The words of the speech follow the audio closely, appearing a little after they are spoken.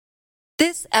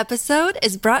This episode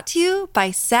is brought to you by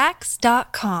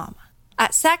Saks.com.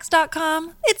 At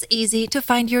Saks.com, it's easy to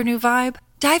find your new vibe.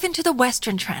 Dive into the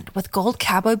Western trend with gold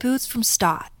cowboy boots from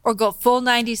Staud, or go full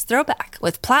 90s throwback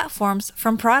with platforms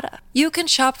from Prada. You can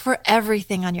shop for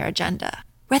everything on your agenda,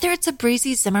 whether it's a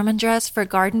breezy Zimmermann dress for a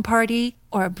garden party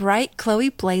or a bright Chloe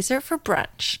blazer for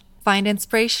brunch. Find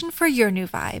inspiration for your new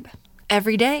vibe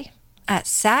every day at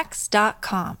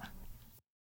Saks.com.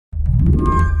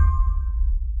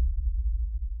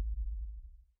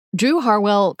 Drew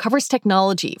Harwell covers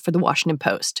technology for The Washington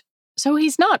Post, so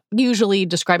he's not usually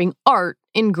describing art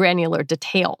in granular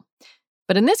detail.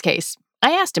 But in this case,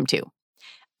 I asked him to.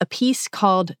 A piece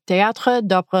called Théâtre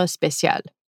d'Opéra Spécial.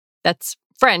 That's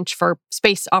French for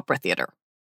space opera theater.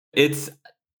 It's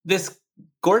this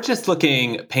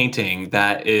gorgeous-looking painting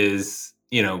that is,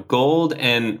 gold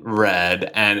and red,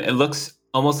 and it looks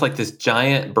almost like this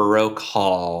giant Baroque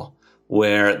hall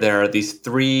where there are these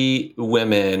three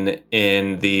women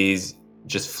in these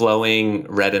just flowing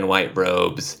red and white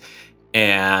robes.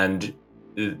 And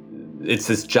it's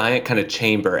this giant kind of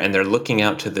chamber, and they're looking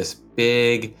out to this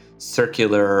big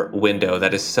circular window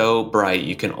that is so bright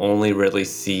you can only really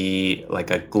see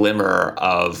like a glimmer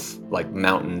of like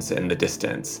mountains in the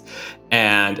distance.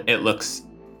 And it looks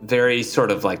very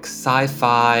sort of like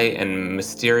sci-fi and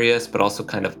mysterious, but also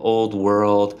kind of old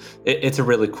world. It's a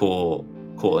really cool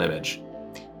image.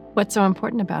 What's so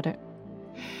important about it?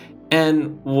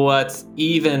 And what's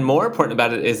even more important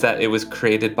about it is that it was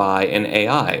created by an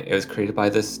AI. It was created by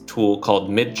this tool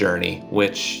called Midjourney,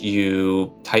 which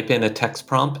you type in a text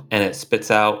prompt and it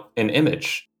spits out an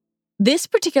image. This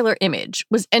particular image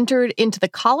was entered into the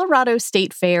Colorado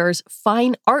State Fair's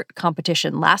Fine Art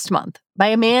competition last month by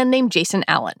a man named Jason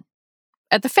Allen.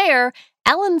 At the fair,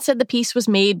 Allen said the piece was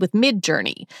made with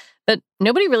Midjourney, but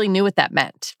nobody really knew what that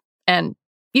meant. And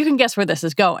you can guess where this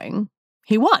is going.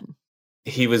 He won.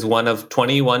 He was one of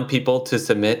 21 people to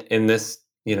submit in this,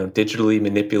 digitally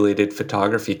manipulated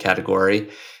photography category.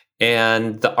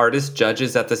 And the artist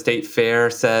judges at the state fair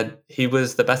said he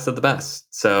was the best of the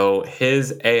best. So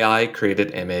his AI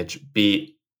created image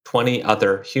beat 20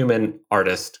 other human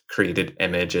artist created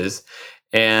images.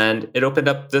 And it opened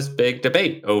up this big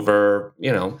debate over,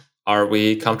 are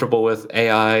we comfortable with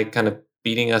AI kind of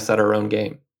beating us at our own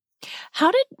game? How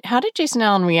did Jason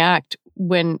Allen react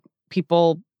when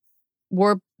people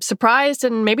were surprised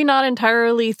and maybe not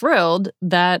entirely thrilled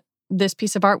that this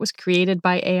piece of art was created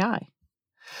by AI?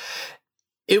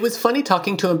 It was funny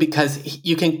talking to him because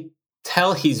you can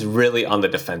tell he's really on the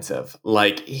defensive.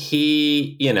 Like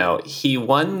he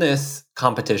won this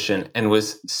competition and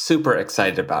was super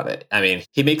excited about it. I mean,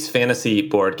 he makes fantasy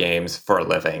board games for a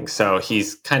living, so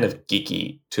he's kind of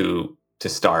geeky to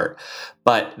start.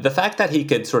 But the fact that he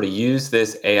could sort of use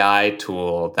this AI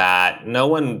tool that no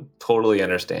one totally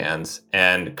understands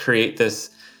and create this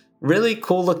really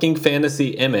cool looking fantasy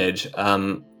image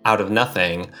out of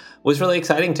nothing was really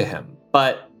exciting to him.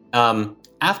 But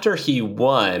after he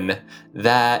won,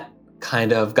 that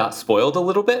kind of got spoiled a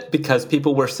little bit because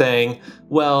people were saying,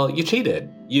 well, you cheated,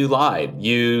 you lied,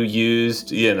 you used,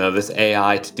 this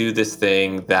AI to do this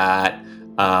thing that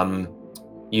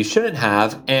you shouldn't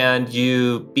have, and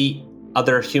you beat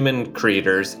other human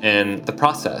creators in the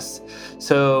process.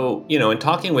 So, in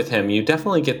talking with him, you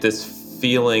definitely get this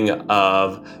feeling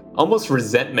of almost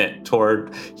resentment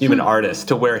toward human artists,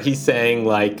 to where he's saying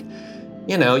like,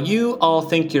 you all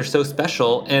think you're so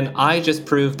special, and I just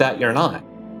proved that you're not.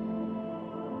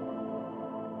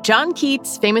 John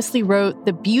Keats famously wrote,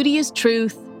 "The beauty is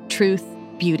truth, truth,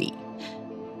 beauty."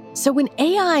 So when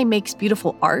AI makes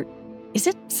beautiful art, is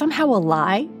it somehow a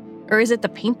lie, or is it the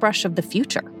paintbrush of the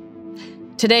future?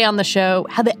 Today on the show,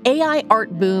 how the AI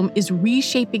art boom is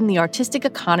reshaping the artistic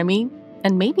economy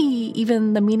and maybe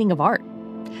even the meaning of art.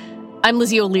 I'm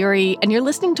Lizzie O'Leary, and you're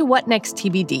listening to What Next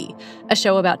TBD, a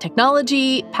show about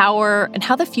technology, power, and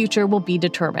how the future will be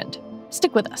determined.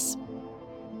 Stick with us.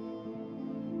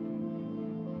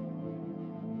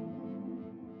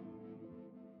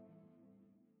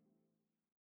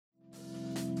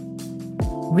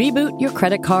 Reboot your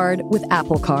credit card with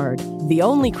Apple Card, the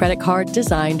only credit card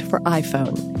designed for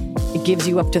iPhone. It gives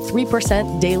you up to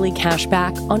 3% daily cash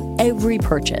back on every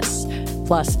purchase.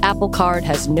 Plus, Apple Card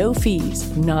has no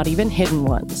fees, not even hidden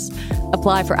ones.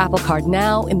 Apply for Apple Card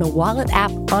now in the Wallet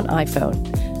app on iPhone.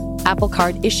 Apple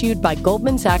Card issued by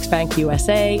Goldman Sachs Bank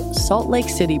USA, Salt Lake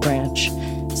City branch.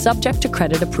 Subject to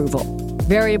credit approval.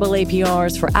 Variable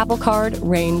APRs for Apple Card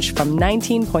range from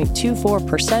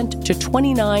 19.24% to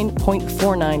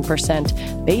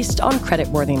 29.49% based on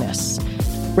creditworthiness.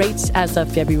 Rates as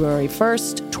of February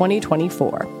 1st,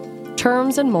 2024.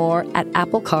 Terms and more at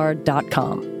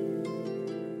applecard.com.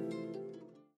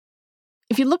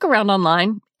 you look around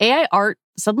online, AI art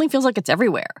suddenly feels like it's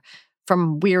everywhere,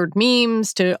 from weird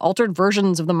memes to altered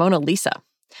versions of the Mona Lisa.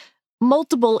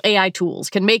 Multiple AI tools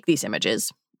can make these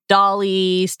images,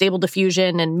 DALL-E, Stable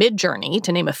Diffusion, and Midjourney,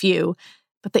 to name a few,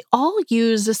 but they all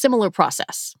use a similar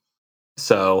process.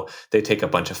 So they take a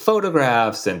bunch of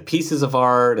photographs and pieces of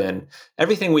art and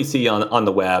everything we see on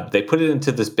the web, they put it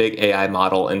into this big AI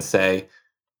model and say,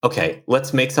 okay,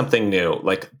 let's make something new.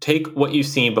 Like, take what you've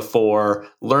seen before,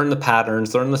 learn the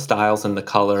patterns, learn the styles and the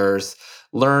colors,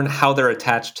 learn how they're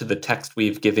attached to the text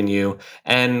we've given you,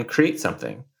 and create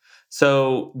something.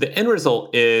 So the end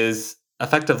result is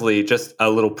effectively just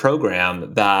a little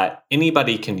program that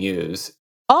anybody can use.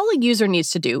 All a user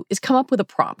needs to do is come up with a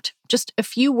prompt, just a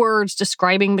few words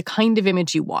describing the kind of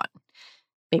image you want.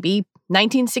 Maybe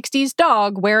 1960s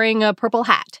dog wearing a purple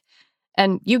hat.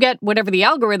 And you get whatever the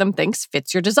algorithm thinks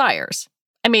fits your desires.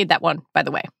 I made that one, by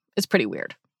the way. It's pretty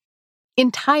weird.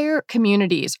 Entire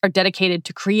communities are dedicated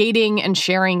to creating and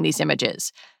sharing these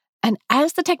images. And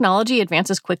as the technology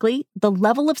advances quickly, the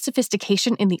level of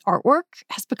sophistication in the artwork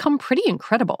has become pretty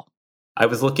incredible. I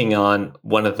was looking on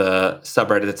one of the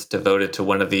subreddits devoted to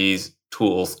one of these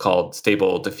tools called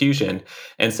Stable Diffusion,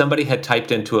 and somebody had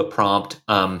typed into a prompt,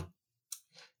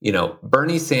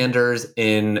 Bernie Sanders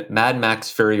in Mad Max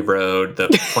Fury Road, the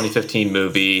 2015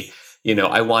 movie.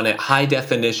 I want it high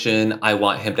definition. I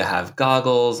want him to have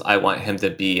goggles. I want him to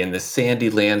be in the sandy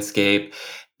landscape.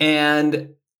 And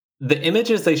the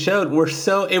images they showed were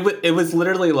it was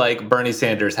literally like Bernie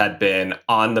Sanders had been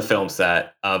on the film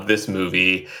set of this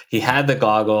movie. He had the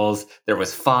goggles. There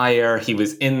was fire. He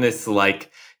was in this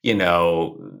dystopian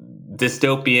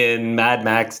Mad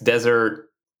Max desert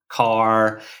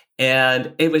car.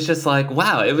 And it was just like,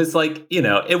 wow, it was like,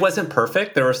 it wasn't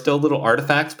perfect. There were still little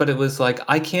artifacts, but it was like,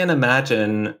 I can't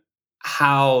imagine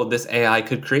how this AI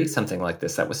could create something like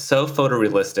this that was so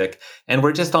photorealistic. And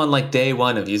we're just on day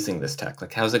one of using this tech.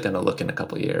 Like, how's it going to look in a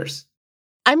couple of years?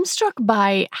 I'm struck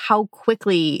by how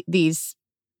quickly these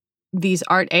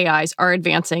art AIs are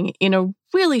advancing in a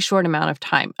really short amount of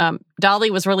time.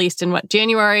 DALL-E was released in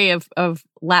January of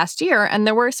last year, and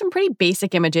there were some pretty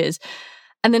basic images.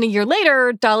 And then a year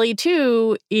later, DALL-E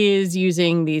 2 is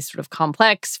using these sort of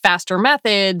complex, faster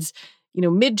methods.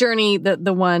 Midjourney,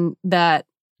 the one that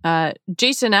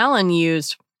Jason Allen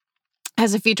used,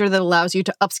 has a feature that allows you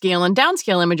to upscale and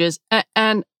downscale images.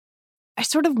 And I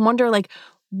sort of wonder,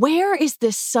 where is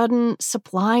this sudden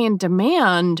supply and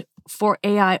demand for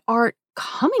AI art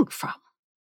coming from?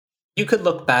 You could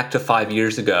look back to 5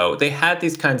 years ago. They had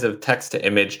these kinds of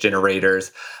text-to-image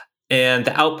generators, and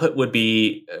the output would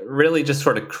be really just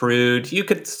sort of crude. You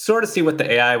could sort of see what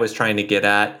the AI was trying to get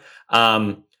at.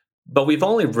 But we've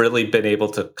only really been able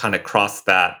to kind of cross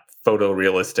that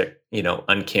photorealistic,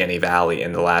 uncanny valley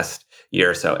in the last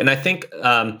year or so. And I think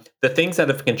the things that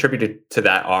have contributed to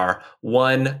that are,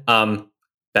 one,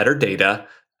 better data.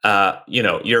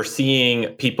 You're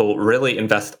seeing people really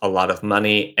invest a lot of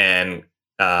money and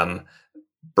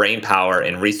brain power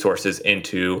and resources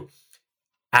into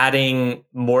adding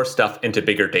more stuff into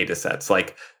bigger data sets.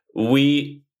 Like,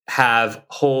 we have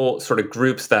whole sort of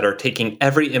groups that are taking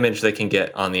every image they can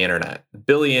get on the internet,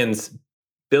 billions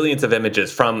of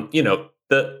images from,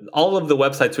 all of the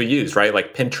websites we use, right?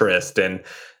 Like Pinterest and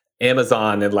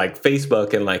Amazon and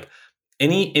Facebook and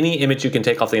any image you can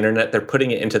take off the internet, they're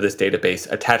putting it into this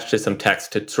database attached to some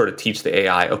text to sort of teach the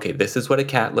AI, okay, this is what a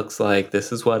cat looks like.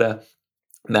 This is what a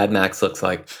Mad Max looks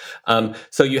like.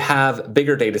 So you have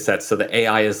bigger data sets, so the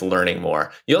AI is learning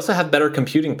more. You also have better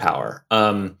computing power.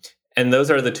 And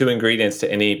those are the two ingredients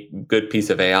to any good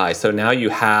piece of AI. So now you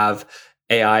have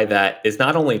AI that is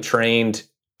not only trained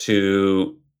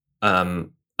to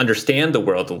understand the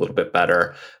world a little bit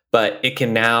better, but it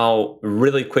can now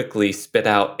really quickly spit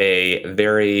out a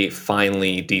very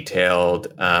finely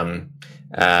detailed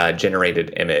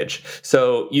generated image.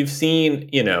 So you've seen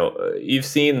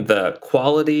the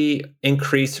quality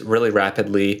increase really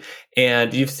rapidly,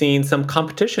 and you've seen some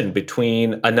competition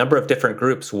between a number of different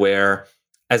groups where,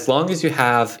 as long as you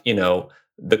have,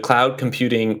 the cloud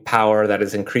computing power that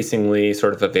is increasingly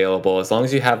sort of available, as long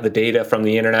as you have the data from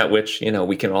the internet, which,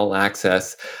 we can all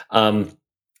access,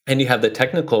 and you have the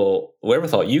technical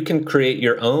wherewithal, you can create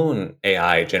your own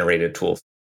AI generated tools.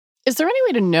 Is there any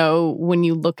way to know, when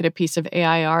you look at a piece of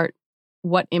AI art,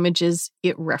 what images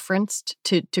it referenced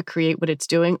to create what it's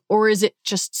doing? Or is it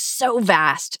just so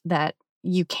vast that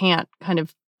you can't kind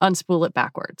of unspool it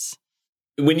backwards?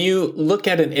 When you look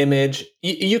at an image,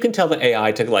 you can tell the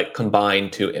AI to combine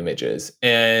two images.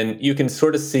 And you can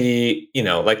sort of see,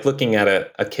 like looking at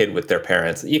a kid with their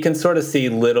parents, you can sort of see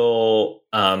little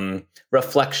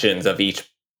reflections of each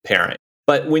parent.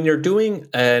 But when you're doing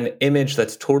an image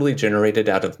that's totally generated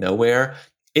out of nowhere,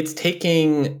 it's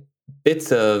taking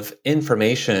bits of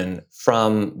information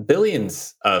from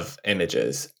billions of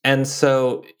images. And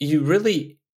so you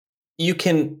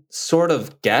can sort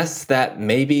of guess that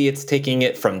maybe it's taking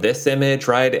it from this image,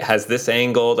 right? It has this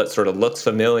angle that sort of looks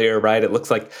familiar, right? It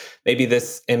looks like maybe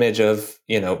this image of,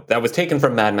 that was taken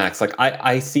from Mad Max. Like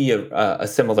I see a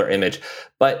similar image,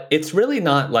 but it's really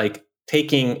not like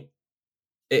taking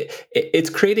it, it's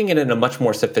creating it in a much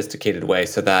more sophisticated way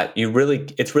so that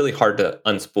it's really hard to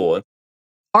unspool.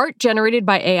 Art generated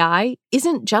by AI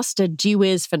isn't just a gee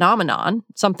whiz phenomenon,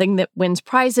 something that wins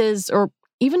prizes or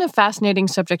even a fascinating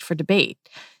subject for debate.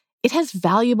 It has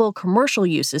valuable commercial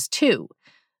uses too,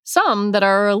 some that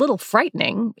are a little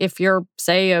frightening if you're,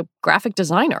 say, a graphic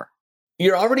designer.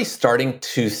 You're already starting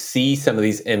to see some of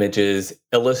these images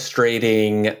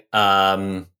illustrating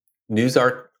news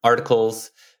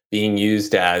articles being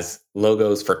used as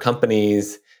logos for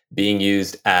companies, being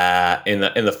used in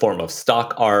the form of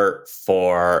stock art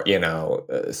for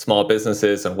small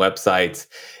businesses and websites.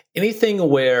 Anything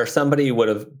where somebody would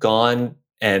have gone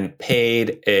and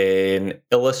paid an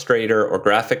illustrator or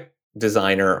graphic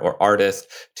designer or artist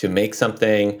to make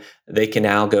something, they can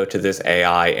now go to this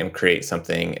AI and create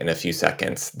something in a few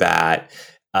seconds that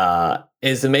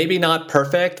is maybe not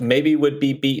perfect, maybe would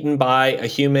be beaten by a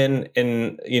human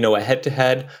in a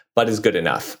head-to-head, but is good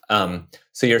enough.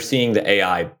 So you're seeing the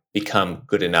AI become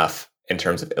good enough in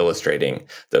terms of illustrating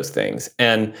those things.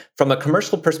 And from a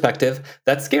commercial perspective,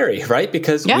 that's scary, right?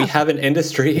 Because we have an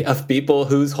industry of people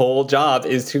whose whole job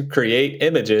is to create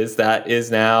images that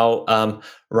is now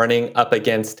running up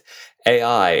against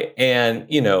AI. And,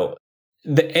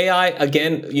 the AI,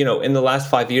 again, in the last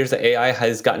 5 years, the AI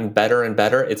has gotten better and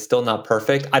better. It's still not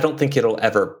perfect. I don't think it'll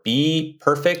ever be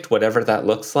perfect, whatever that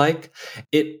looks like.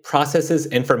 It processes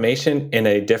information in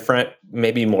a different,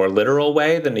 maybe more literal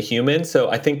way than a human. So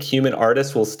I think human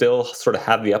artists will still sort of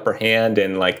have the upper hand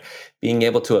in like being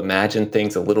able to imagine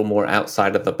things a little more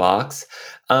outside of the box.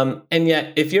 And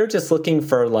yet, if you're just looking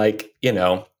for like,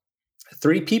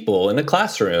 3 people in a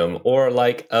classroom or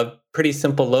like a pretty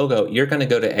simple logo, you're going to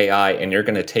go to AI and you're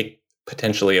going to take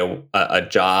potentially a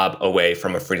job away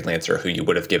from a freelancer who you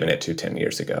would have given it to 10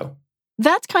 years ago.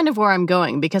 That's kind of where I'm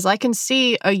going, because I can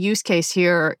see a use case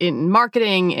here in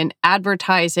marketing, in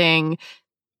advertising.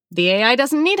 The AI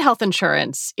doesn't need health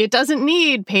insurance. It doesn't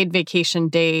need paid vacation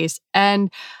days.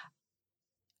 And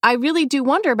I really do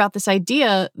wonder about this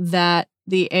idea that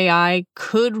the AI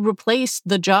could replace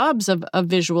the jobs of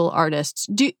visual artists.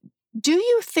 Do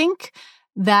you think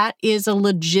that is a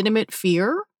legitimate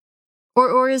fear?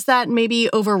 Or is that maybe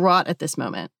overwrought at this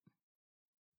moment?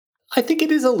 I think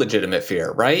it is a legitimate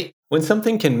fear, right? When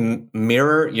something can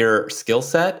mirror your skill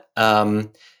set, not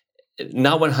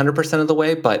 100% of the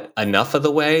way, but enough of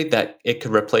the way that it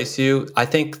could replace you, I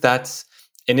think that's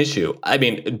an issue. I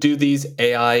mean, do these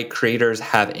AI creators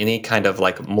have any kind of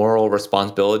like moral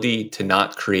responsibility to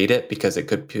not create it because it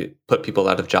could put people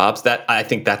out of jobs? That I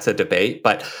think that's a debate,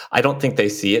 but I don't think they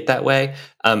see it that way.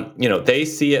 They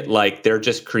see it like they're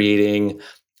just creating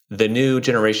the new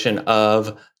generation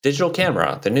of digital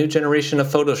camera, the new generation of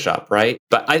Photoshop, right?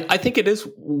 But I think it is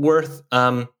worth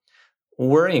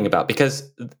worrying about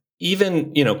because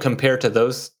even, compared to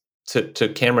those to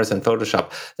cameras and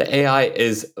Photoshop, the AI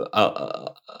is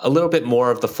a little bit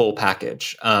more of the full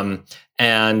package.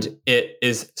 And it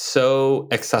is so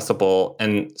accessible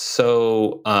and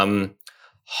so,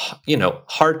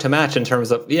 hard to match in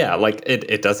terms of,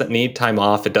 it doesn't need time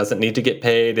off. It doesn't need to get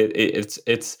paid.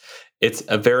 It's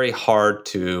a very hard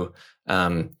to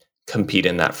compete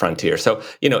in that frontier. So,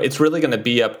 it's really going to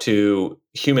be up to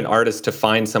human artists to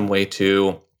find some way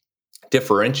to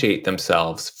differentiate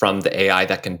themselves from the AI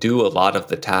that can do a lot of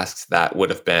the tasks that would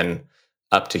have been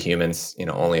up to humans,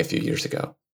 only a few years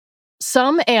ago.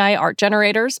 Some AI art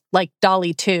generators, like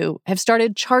DALL-E 2, have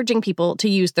started charging people to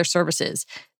use their services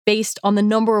based on the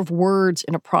number of words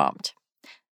in a prompt.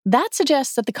 That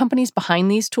suggests that the companies behind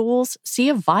these tools see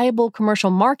a viable commercial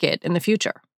market in the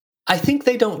future. I think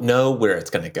they don't know where it's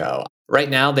going to go. Right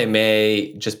now, they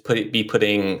may just be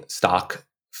putting stock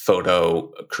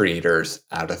photo creators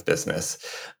out of business.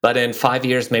 But in 5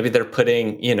 years, maybe they're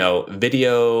putting,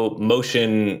 video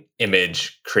motion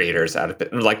image creators out of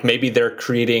it. Like maybe they're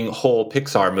creating whole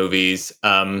Pixar movies,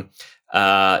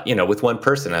 with one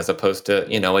person as opposed to,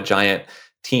 a giant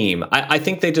team. I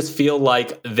think they just feel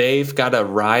like they've got to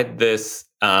ride this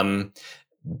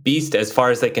beast as far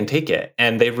as they can take it.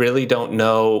 And they really don't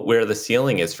know where the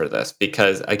ceiling is for this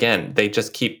because, again, they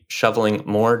just keep shoveling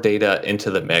more data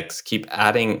into the mix, keep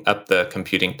adding up the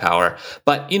computing power.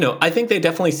 But, I think they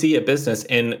definitely see a business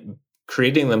in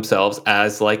creating themselves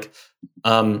as like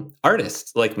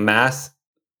artists, like mass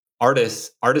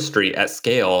artistry at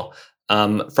scale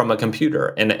from a computer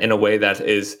in a way that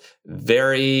is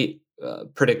very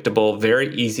predictable,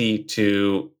 very easy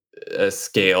to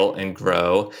scale and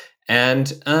grow,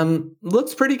 and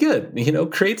looks pretty good.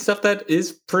 Create stuff that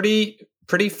is pretty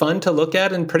fun to look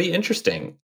at and pretty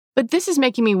interesting. But this is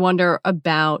making me wonder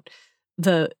about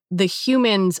the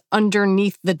humans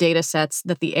underneath the data sets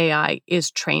that the AI is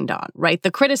trained on, right?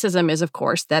 The criticism is, of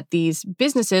course, that these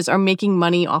businesses are making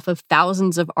money off of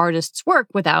thousands of artists' work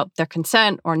without their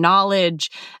consent or knowledge,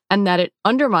 and that it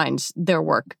undermines their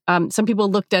work. Some people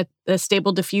looked at the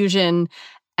Stable Diffusion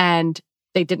and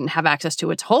they didn't have access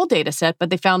to its whole data set, but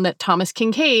they found that Thomas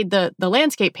Kinkade, the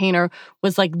landscape painter,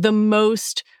 was like the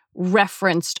most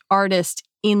referenced artist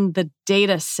in the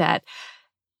data set.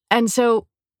 And so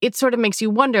it sort of makes you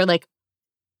wonder, like,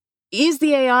 is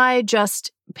the AI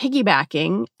just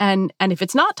piggybacking? And if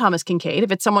it's not Thomas Kinkade,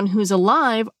 if it's someone who's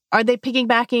alive, are they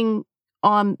piggybacking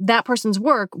on that person's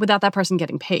work without that person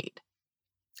getting paid?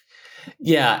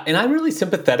 Yeah, and I'm really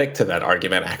sympathetic to that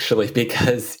argument, actually,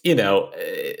 because,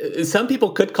 some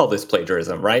people could call this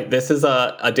plagiarism, right? This is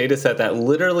a data set that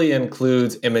literally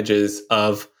includes images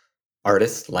of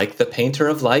artists like the Painter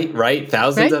of Light, right?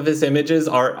 Thousands of his images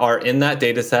are in that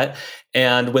data set.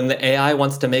 And when the AI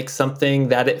wants to make something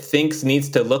that it thinks needs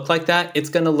to look like that, it's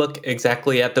going to look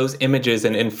exactly at those images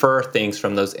and infer things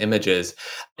from those images.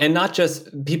 And not just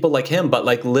people like him, but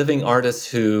like living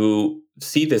artists who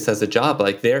see this as a job.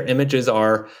 Like their images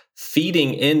are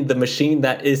feeding in the machine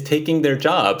that is taking their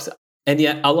jobs. And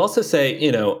yet I'll also say,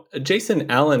 Jason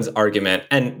Allen's argument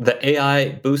and the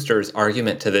AI boosters'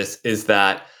 argument to this is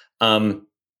that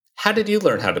how did you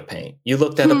learn how to paint? You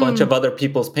looked at a bunch of other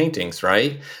people's paintings,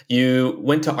 right? You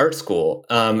went to art school.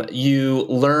 You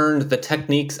learned the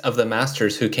techniques of the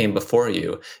masters who came before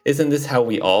you. Isn't this how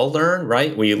we all learn,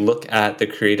 right? We look at the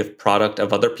creative product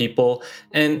of other people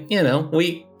and,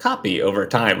 we copy over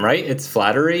time, right? It's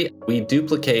flattery. We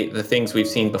duplicate the things we've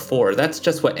seen before. That's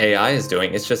just what AI is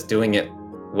doing. It's just doing it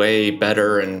way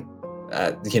better and,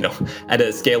 at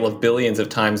a scale of billions of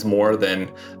times more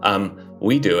than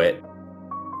we do it.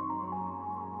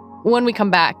 When we come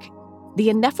back,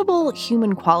 the ineffable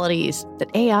human qualities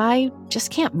that AI just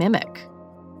can't mimic.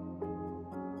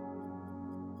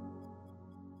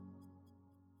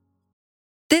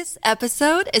 This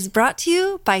episode is brought to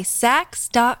you by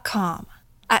Saks.com.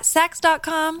 At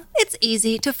Saks.com, it's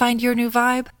easy to find your new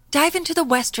vibe. Dive into the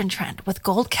Western trend with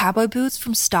gold cowboy boots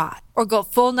from Stott, or go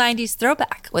full 90s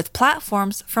throwback with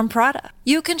platforms from Prada.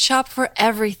 You can shop for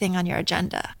everything on your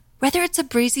agenda, whether it's a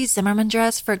breezy Zimmermann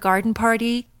dress for a garden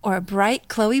party or a bright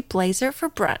Chloe blazer for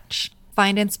brunch.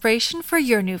 Find inspiration for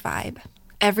your new vibe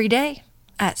every day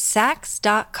at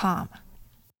Saks.com.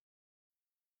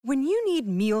 When you need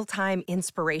mealtime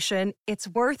inspiration, it's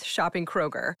worth shopping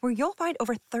Kroger, where you'll find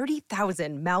over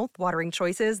 30,000 mouth-watering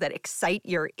choices that excite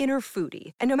your inner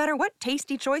foodie. And no matter what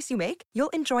tasty choice you make, you'll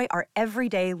enjoy our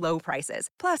everyday low prices,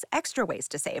 plus extra ways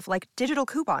to save, like digital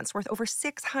coupons worth over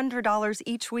 $600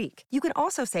 each week. You can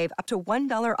also save up to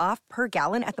 $1 off per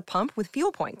gallon at the pump with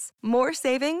fuel points. More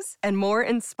savings and more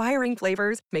inspiring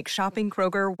flavors make shopping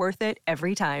Kroger worth it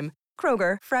every time.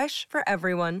 Kroger, fresh for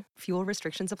everyone. Fuel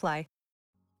restrictions apply.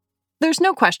 There's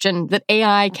no question that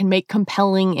AI can make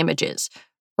compelling images,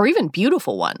 or even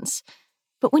beautiful ones.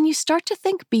 But when you start to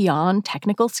think beyond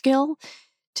technical skill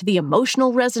to the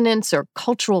emotional resonance or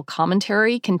cultural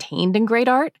commentary contained in great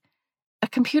art, a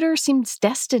computer seems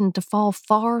destined to fall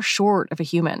far short of a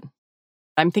human.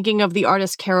 I'm thinking of the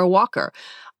artist Kara Walker.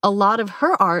 A lot of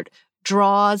her art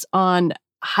draws on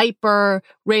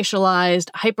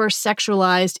hyper-racialized,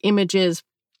 hyper-sexualized images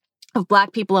of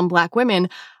Black people and Black women.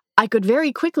 I could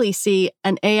very quickly see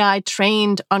an AI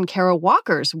trained on Kara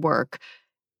Walker's work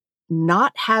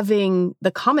not having the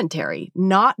commentary,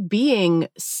 not being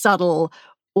subtle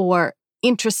or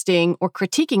interesting or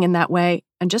critiquing in that way,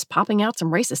 and just popping out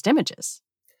some racist images.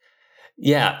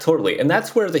 Yeah, totally. And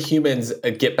that's where the humans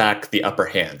get back the upper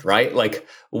hand, right? Like,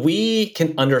 we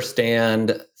can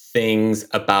understand things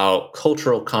about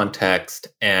cultural context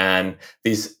and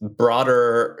these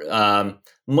broader,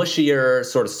 mushier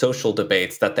sort of social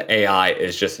debates that the AI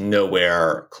is just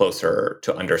nowhere closer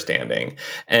to understanding.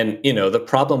 And, the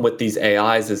problem with these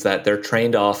AIs is that they're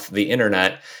trained off the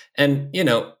internet. And,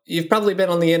 you've probably been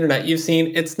on the internet. You've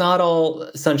seen it's not all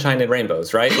sunshine and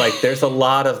rainbows, right? Like, there's a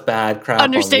lot of bad crap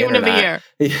Understatement on the internet. of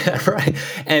the year. Yeah, right.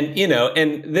 And,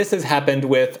 and this has happened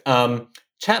with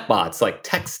chatbots like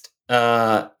text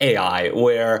AI,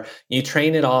 where you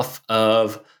train it off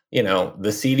of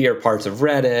the seedier parts of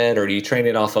Reddit, or do you train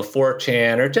it off of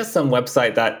 4chan, or just some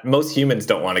website that most humans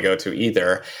don't want to go to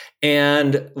either?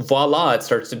 And voila, it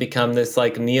starts to become this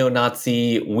like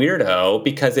neo-Nazi weirdo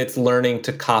because it's learning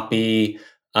to copy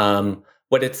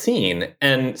what it's seen.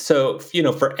 And so,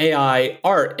 for AI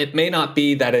art, it may not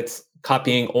be that it's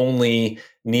copying only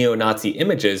neo-Nazi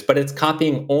images, but it's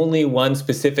copying only one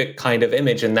specific kind of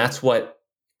image, and that's what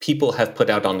people have put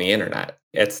out on the internet.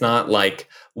 It's not like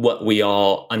what we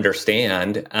all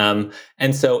understand.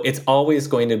 And so it's always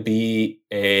going to be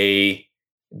a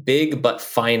big but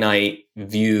finite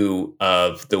view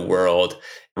of the world.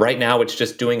 Right now, it's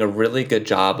just doing a really good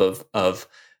job of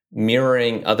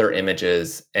mirroring other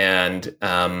images. And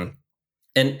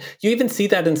you even see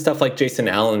that in stuff like Jason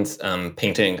Allen's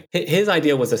painting. His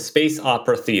idea was a space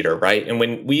opera theater, right? And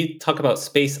when we talk about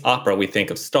space opera, we think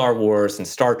of Star Wars and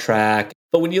Star Trek.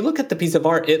 But when you look at the piece of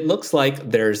art, it looks like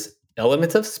there's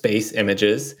elements of space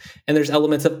images and there's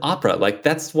elements of opera. Like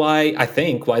that's why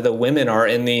the women are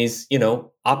in these,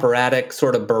 operatic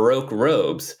sort of Baroque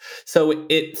robes. So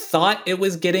it thought it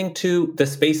was getting to the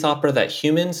space opera that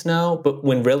humans know, but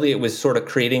when really it was sort of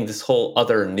creating this whole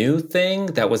other new thing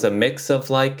that was a mix of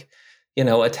like,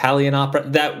 Italian opera.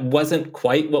 That wasn't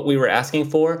quite what we were asking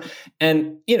for.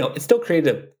 And, it still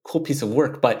created a cool piece of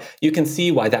work, but you can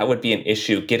see why that would be an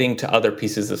issue, getting to other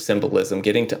pieces of symbolism,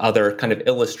 getting to other kind of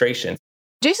illustrations.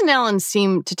 Jason Allen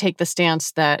seemed to take the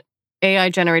stance that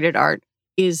AI-generated art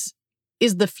is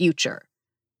the future.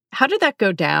 How did that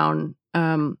go down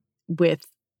with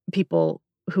people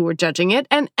who were judging it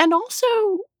and also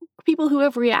people who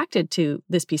have reacted to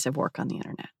this piece of work on the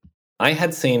internet? I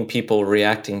had seen people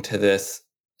reacting to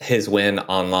his win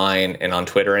online and on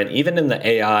Twitter, and even in the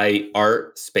AI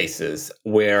art spaces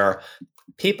where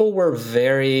people were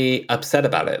very upset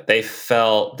about it. They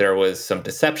felt there was some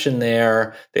deception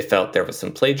there. They felt there was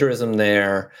some plagiarism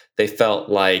there. They felt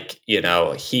like,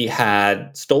 he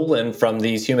had stolen from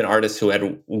these human artists who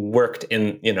had worked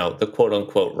in, the quote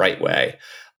unquote right way.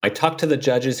 I talked to the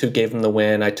judges who gave him the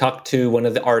win. I talked to one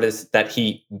of the artists that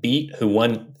he beat who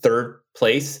won third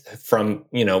place from,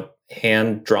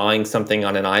 hand drawing something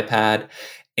on an iPad.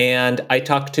 And I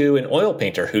talked to an oil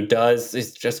painter who does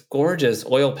these just gorgeous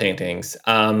oil paintings,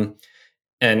 and,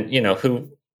 who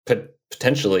could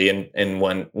potentially in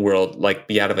one world, like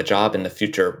be out of a job in the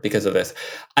future because of this.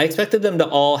 I expected them to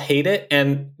all hate it.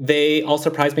 And they all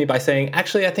surprised me by saying,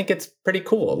 actually, I think it's pretty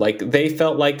cool. Like they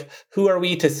felt like, who are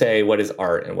we to say what is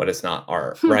art and what is not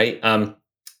art, right?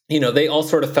 They all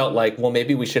sort of felt like, well,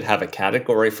 maybe we should have a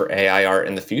category for AI art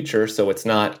in the future so it's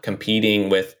not competing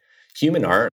with human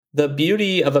art. The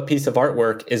beauty of a piece of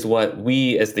artwork is what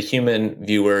we as the human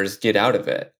viewers get out of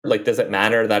it. Like, does it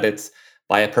matter that it's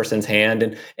by a person's hand?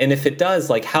 And if it does,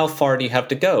 like, how far do you have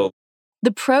to go?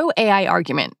 The pro-AI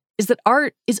argument is that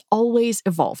art is always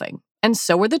evolving, and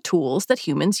so are the tools that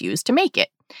humans use to make it.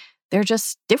 They're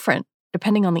just different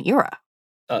depending on the era.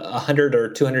 100 or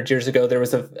 200 years ago, there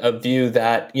was a view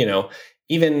that,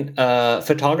 even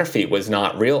photography was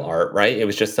not real art, right? It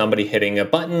was just somebody hitting a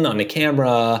button on a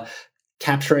camera,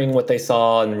 capturing what they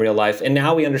saw in real life. And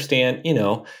now we understand,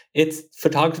 it's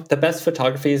the best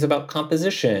photography is about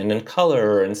composition and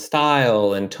color and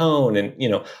style and tone and,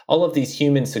 all of these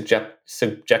human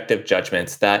subjective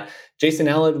judgments that Jason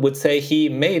Allen would say he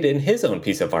made in his own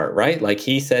piece of art, right? Like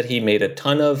he said he made a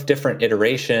ton of different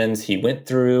iterations. He went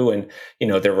through and,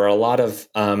 there were a lot of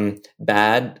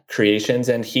bad creations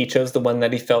and he chose the one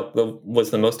that he felt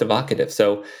was the most evocative.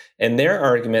 So in their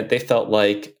argument, they felt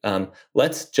like,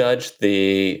 let's judge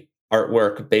the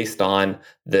artwork based on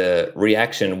the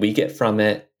reaction we get from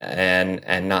it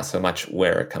and not so much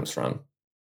where it comes from.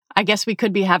 I guess we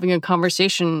could be having a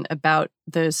conversation about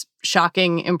those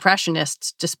shocking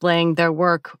impressionists displaying their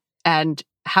work and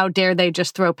how dare they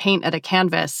just throw paint at a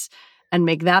canvas and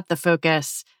make that the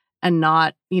focus and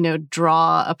not,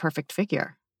 draw a perfect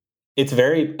figure. It's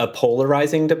very a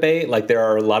polarizing debate. Like there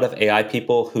are a lot of AI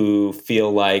people who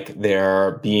feel like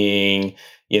they're being,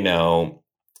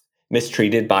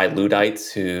 mistreated by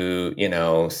Luddites who,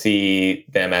 see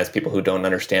them as people who don't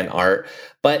understand art.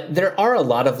 But there are a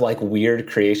lot of like weird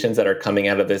creations that are coming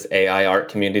out of this AI art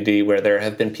community where there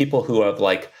have been people who have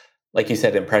like you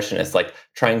said, impressionists, like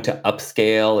trying to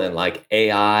upscale and like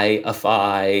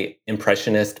AI-ify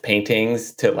impressionist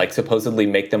paintings to like supposedly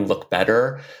make them look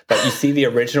better. But you see the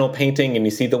original painting and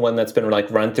you see the one that's been like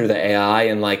run through the AI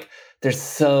and like, there's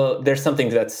something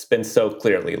that's been so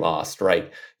clearly lost,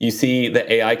 right? You see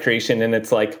the AI creation and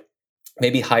it's like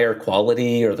maybe higher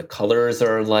quality or the colors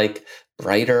are like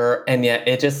brighter. And yet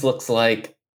it just looks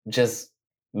like just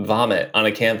vomit on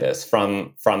a canvas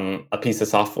from a piece of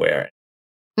software.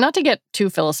 Not to get too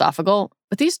philosophical,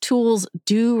 But these tools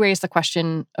do raise the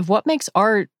question of what makes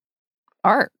art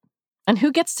art, and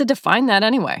who gets to define that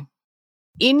anyway?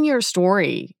 In your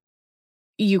story,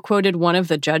 you quoted one of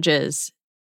the judges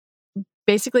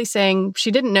basically saying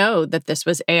she didn't know that this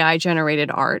was AI-generated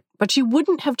art, but she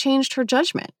wouldn't have changed her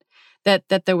judgment.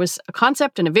 That there was a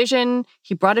concept and a vision,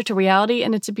 he brought it to reality,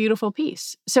 and it's a beautiful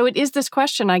piece. So it is this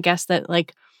question, I guess, that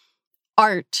like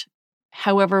art,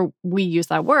 however we use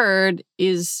that word,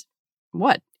 is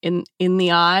what? In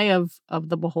the eye of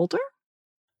the beholder?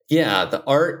 Yeah, the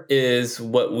art is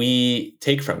what we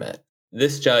take from it.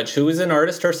 This judge, who is an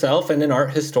artist herself and an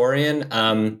art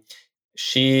historian,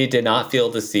 she did not feel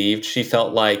deceived. She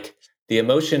felt like the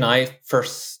emotion I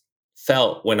first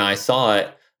felt when I saw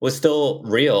it was still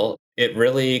real. It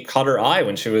really caught her eye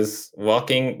when she was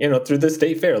walking, through the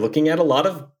state fair, looking at a lot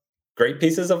of great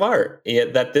pieces of art.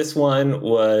 That this one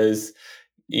was,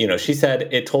 she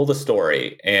said it told a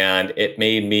story, and it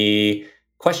made me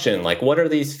question, like, what are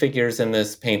these figures in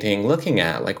this painting looking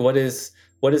at? Like, what is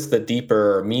the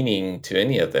deeper meaning to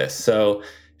any of this? So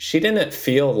she didn't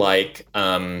feel like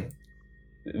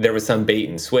there was some bait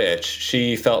and switch.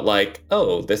 She felt like,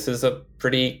 oh, this is a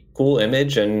pretty cool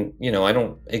image, and I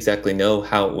don't exactly know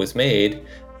how it was made,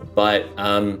 but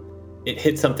it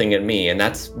hit something in me, and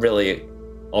that's really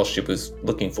all she was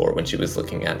looking for when she was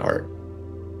looking at art.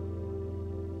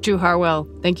 Drew Harwell,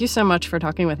 thank you so much for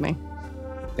talking with me.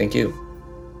 Thank you.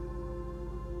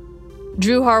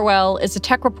 Drew Harwell is a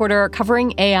tech reporter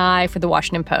covering AI for The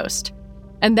Washington Post.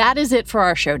 And that is it for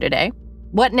our show today.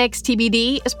 What Next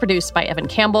TBD is produced by Evan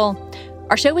Campbell.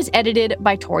 Our show is edited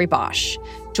by Tori Bosch.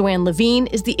 Joanne Levine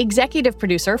is the executive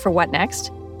producer for What Next.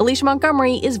 Alicia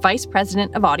Montgomery is vice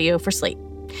president of audio for Slate.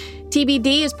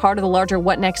 TBD is part of the larger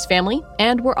What Next family,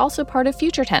 and we're also part of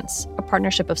Future Tense, a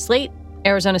partnership of Slate,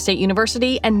 Arizona State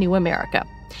University, and New America.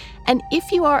 And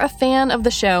if you are a fan of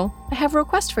the show, I have a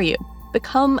request for you.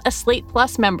 Become a Slate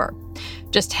Plus member.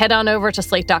 Just head on over to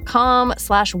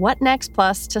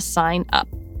slate.com/whatnextplus to sign up.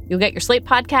 You'll get your Slate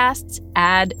podcasts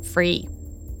ad-free.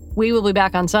 We will be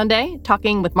back on Sunday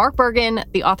talking with Mark Bergen,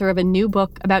 the author of a new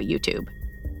book about YouTube.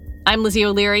 I'm Lizzie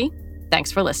O'Leary.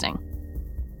 Thanks for listening.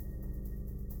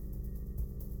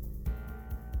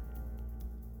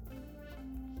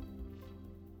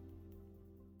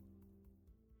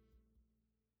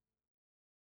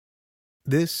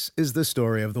 This is the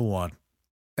story of the one.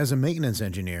 As a maintenance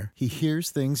engineer, he hears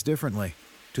things differently.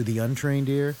 To the untrained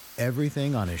ear,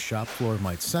 everything on his shop floor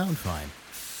might sound fine,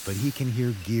 but he can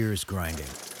hear gears grinding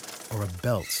or a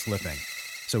belt slipping.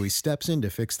 So he steps in to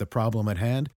fix the problem at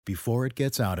hand before it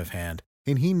gets out of hand.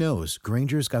 And he knows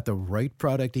Grainger's got the right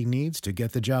product he needs to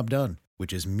get the job done,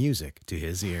 which is music to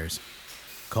his ears.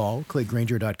 Call, click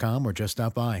Grainger.com, or just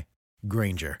stop by.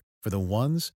 Grainger, for the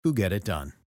ones who get it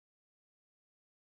done.